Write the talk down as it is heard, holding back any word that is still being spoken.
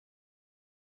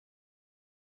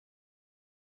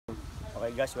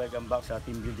Okay guys, welcome back sa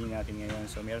team building natin ngayon.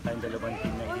 So meron tayong dalawang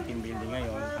team na team building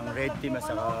ngayon, ang red team at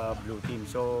saka blue team.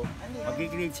 So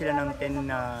mag-create sila ng 10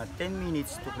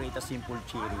 minutes to create a simple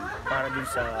cheering para dun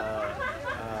sa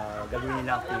gagawin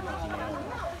nila activity ngayon.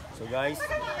 So guys,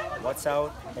 watch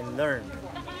out and learn.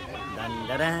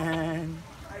 Dan-daran!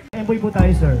 Emboy po tayo,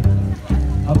 sir.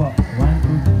 Opo,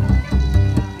 1, 2.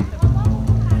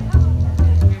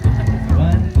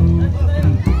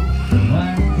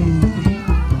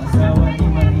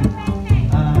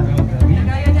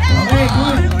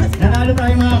 Nanalo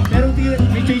tayo, ma'am. Pero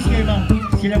may choice kayo, ma'am.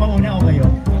 Sila mauna o kayo?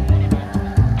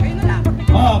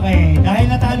 Okay. Dahil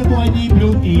natalo po kayo ni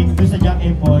blue team doon sa Jack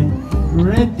and Paul,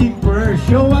 red team first.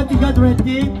 Show what you got, red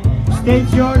team. Stage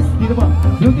yours. Dito po.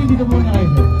 Blue team, dito po na kayo.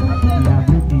 Yeah,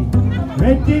 blue team.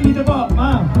 Red team, dito po,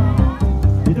 ma'am.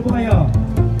 Dito po kayo.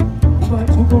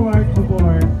 Move forward, move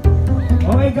forward.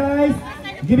 Okay, guys.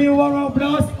 Give me a warm round of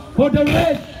applause for the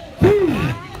red team.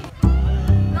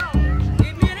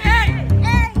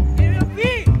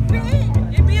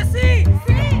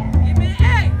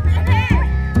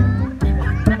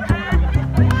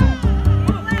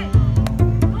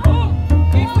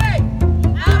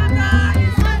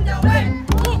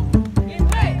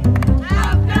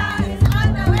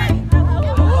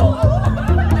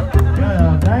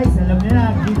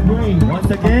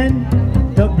 Once again,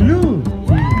 the blue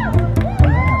team.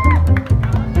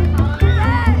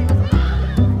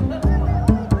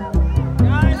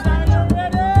 Guys, are you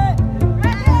ready?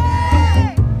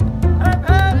 Ready! Hep,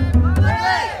 hep!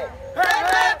 Ready! Hep,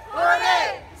 hep! Ready!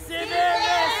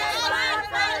 CBS!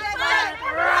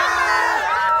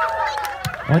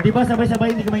 O, diba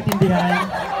sabay-sabay hindi ko maintindihan?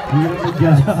 Hero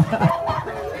dyan.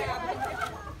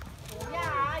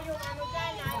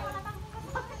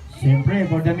 Siyempre,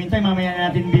 for the meantime, mamaya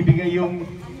natin bibigay yung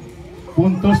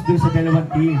puntos dun sa dalawang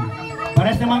team.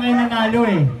 Pares naman kayo nanalo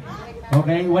eh.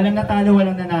 Okay? Walang natalo,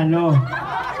 walang nanalo.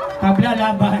 Tabla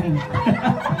laban.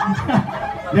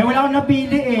 Dahil wala akong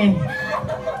napili eh.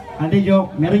 Ante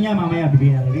joke, meron niya mamaya,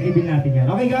 bibigyan natin yan.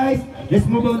 Okay guys, let's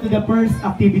move on to the first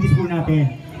activities po natin.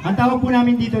 Ang tawag po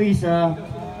namin dito is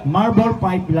marble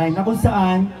pipeline, na kung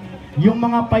saan yung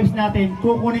mga pipes natin,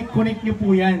 kukunik-kunik nyo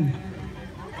po yan.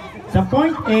 Sa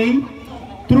point A,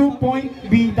 through point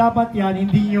B, dapat yan,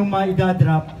 hindi nyo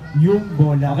maidadrop yung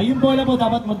bola. Okay, yung bola po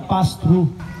dapat mag-pass through.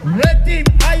 Red team,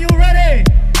 are you ready?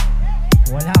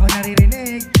 Wala ako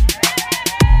naririnig.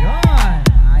 Yan.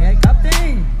 Ayan,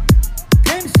 captain.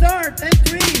 Game start. And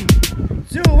 3,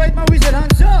 2, wait my whistle,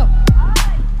 hands up.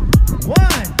 1.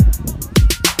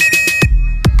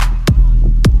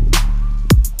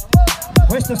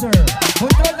 Pwesto, sir.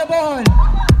 Control the ball.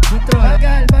 Control.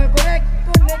 Bagal, connect.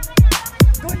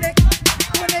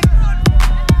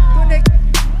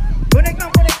 Connect,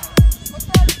 ma'am, connect.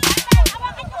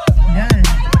 Yan.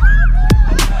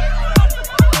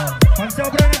 Pag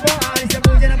sobra na po, aalis na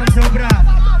po dyan na pag sobra.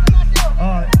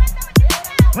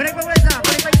 Connect pa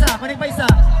isa.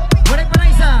 Connect pa na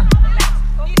isa.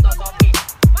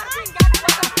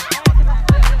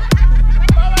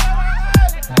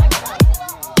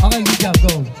 Okay, good job,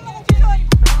 go.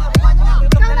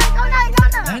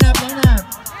 Line up.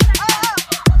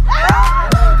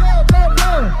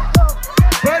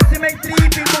 First to make 3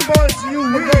 ping-pong balls, you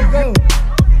will go.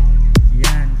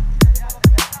 Yan.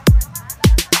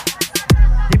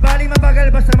 Di baling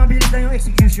mabagal, basta mabilis na yung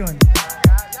execution.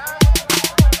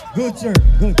 Good, sir.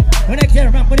 Good. Connect, sir.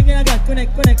 Ma'am, connect nyo agad.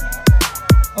 Connect.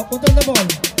 Oh, control the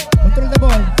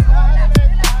ball.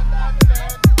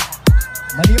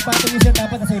 Mali yung patong nyo, sir.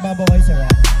 Dapat nasa ibabaw kayo, sir.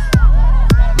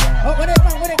 Yeah. Oh, connect,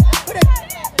 ma'am. Connect.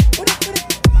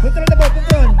 Control the ball.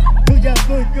 Good job.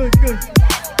 Good.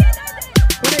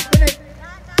 Connect.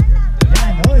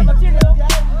 Yan, oy.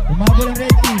 Umabol ang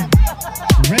red team.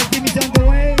 Red team is on the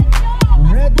way.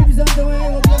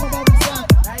 Huwag lang mababagsak.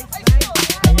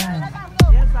 Ayan.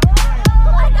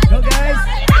 Go guys.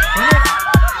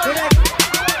 Connect.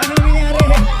 Ano nangyari?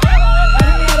 Wala ka.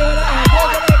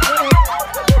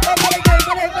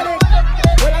 Connect.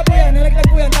 Wala po yan. Nalaglag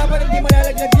po yan. Dapat hindi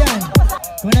malalaglag yan.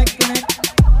 Connect.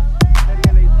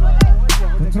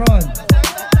 Control.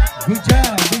 Good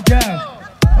job.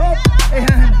 Oh,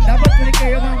 ayan. Dapat kunik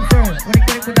kayo, ma'am, sir. Kunik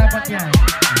po dapat yan.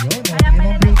 Yun, hindi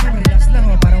mong blue team. Relax lang,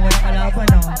 parang wala kalaban,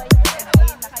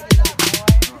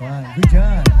 Wow, good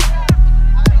job.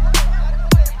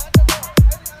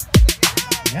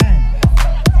 Yan.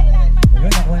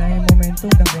 Ayun, nakuha na yung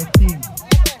momentum ng red team.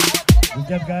 Good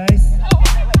job, guys.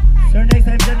 Sir, next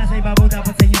time dyan, nasa ibabaw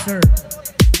dapat sa inyo, sir.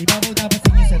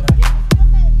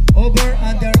 Over,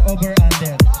 under.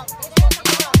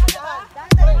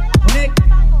 Connect.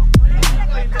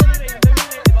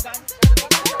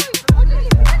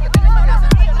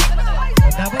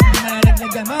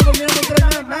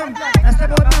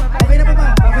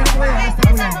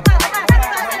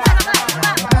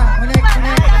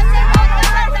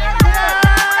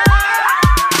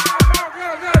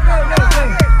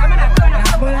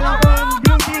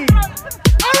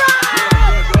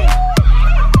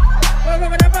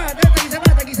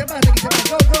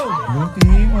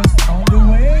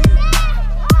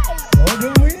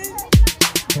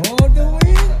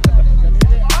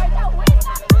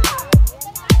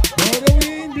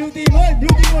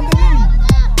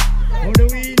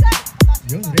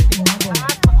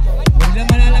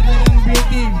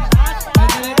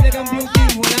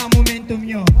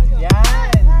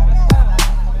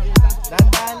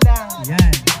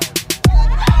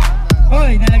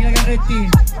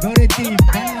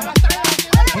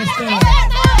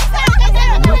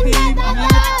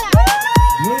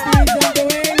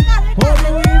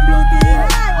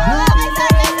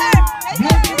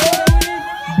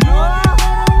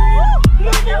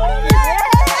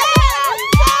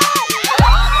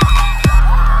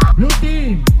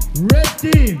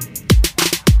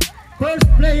 First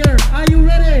player, are you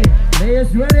ready?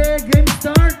 Players ready, game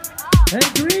start. And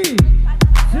 3,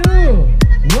 2,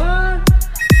 1.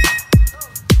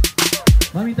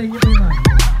 Mami, tayo po yung mami.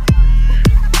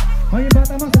 Mami, yung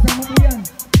bata, ma'am, kasama po yan.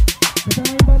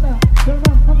 Kasama yung bata. Sir,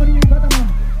 ma'am, kunin yung bata, ma'am.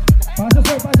 Pasok,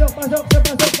 sir, pasok, pasok, sir,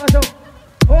 pasok, pasok.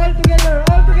 All together,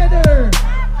 all together.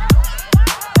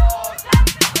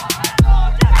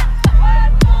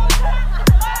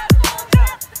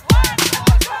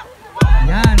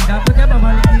 Yan, dapat ka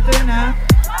pabalik dito yan, ha.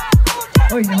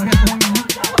 Oy, naman po yung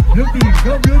blue team,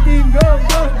 go, blue team, go,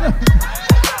 go, go.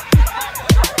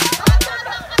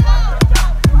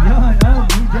 Yan,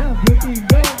 good job, blue team,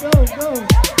 go, go, go.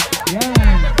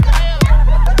 Yan.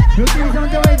 Blue team is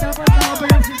on the way, dapat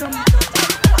nakabalance itong...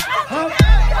 Up.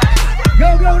 Go,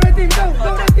 go, red team, go,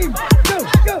 go, red team, go,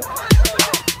 go.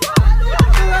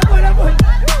 Go, labon, labon.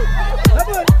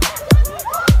 Labon.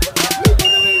 Blue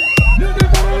for the win, blue team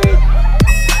for the win.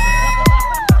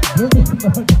 Blue team for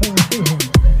the win.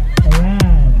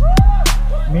 Ayan.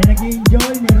 May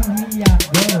nag-enjoy, mayroong umiiyak.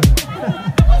 Go.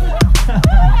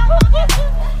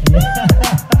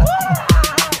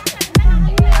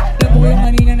 Ito po yung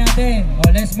kanina natin.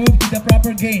 Let's move to the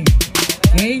proper game.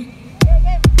 Okay?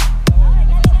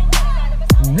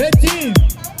 Red team,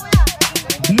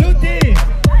 blue team,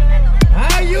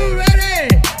 are you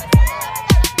ready?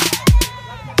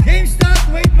 Game start,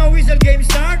 wait my whistle, game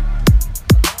start.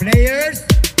 Players,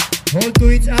 hold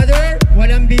to each other,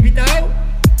 walang bibitaw.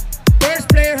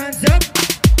 First player, hands up.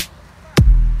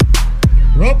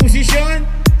 Row position,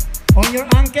 on your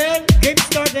ankle, game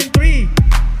start in 3,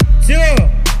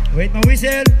 2, wait my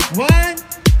whistle,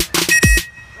 1.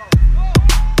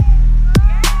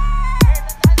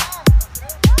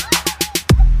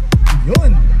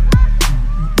 Yun.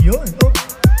 Yun. Oh.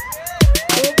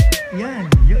 Oh. Yan.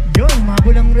 Yun.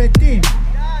 Humabol ang red team.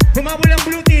 Humabol ang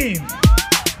blue team.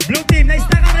 Blue team.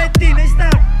 Na-stack ang red team.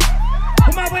 Na-stack.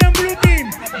 Humabol ang blue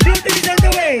team. Blue team is on the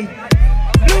way.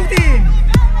 Blue team.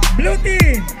 Blue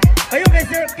team. Ayun kay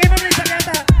sir. Kay ma'am na-stack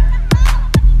yata.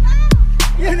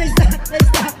 Yan. Na-stack.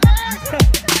 Na-stack.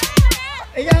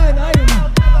 Ayan.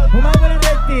 Ayun. Humabol ang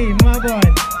red team. Humabol.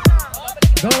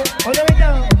 Go. All the way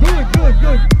down. Good. Good.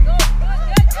 Good.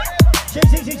 Shake,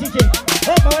 shake, shake, shake, shake.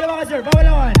 Oh, pawalawan ka, sir.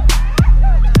 Pawalawan.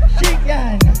 Shake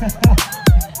yan.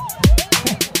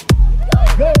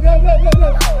 Go, go, go, go,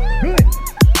 go. Good.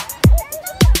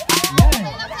 Yan.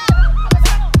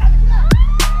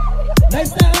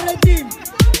 Nice na ka, red team.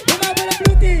 Humabol ang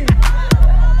blue team.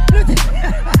 Blue team.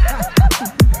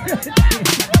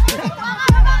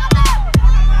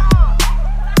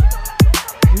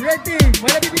 Red team.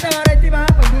 Wala bibitaw ka, red team, ha?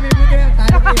 Pag bumibig ka yan,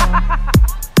 talo kayo.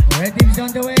 Red team is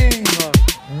on the way.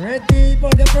 Ready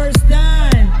for the first time.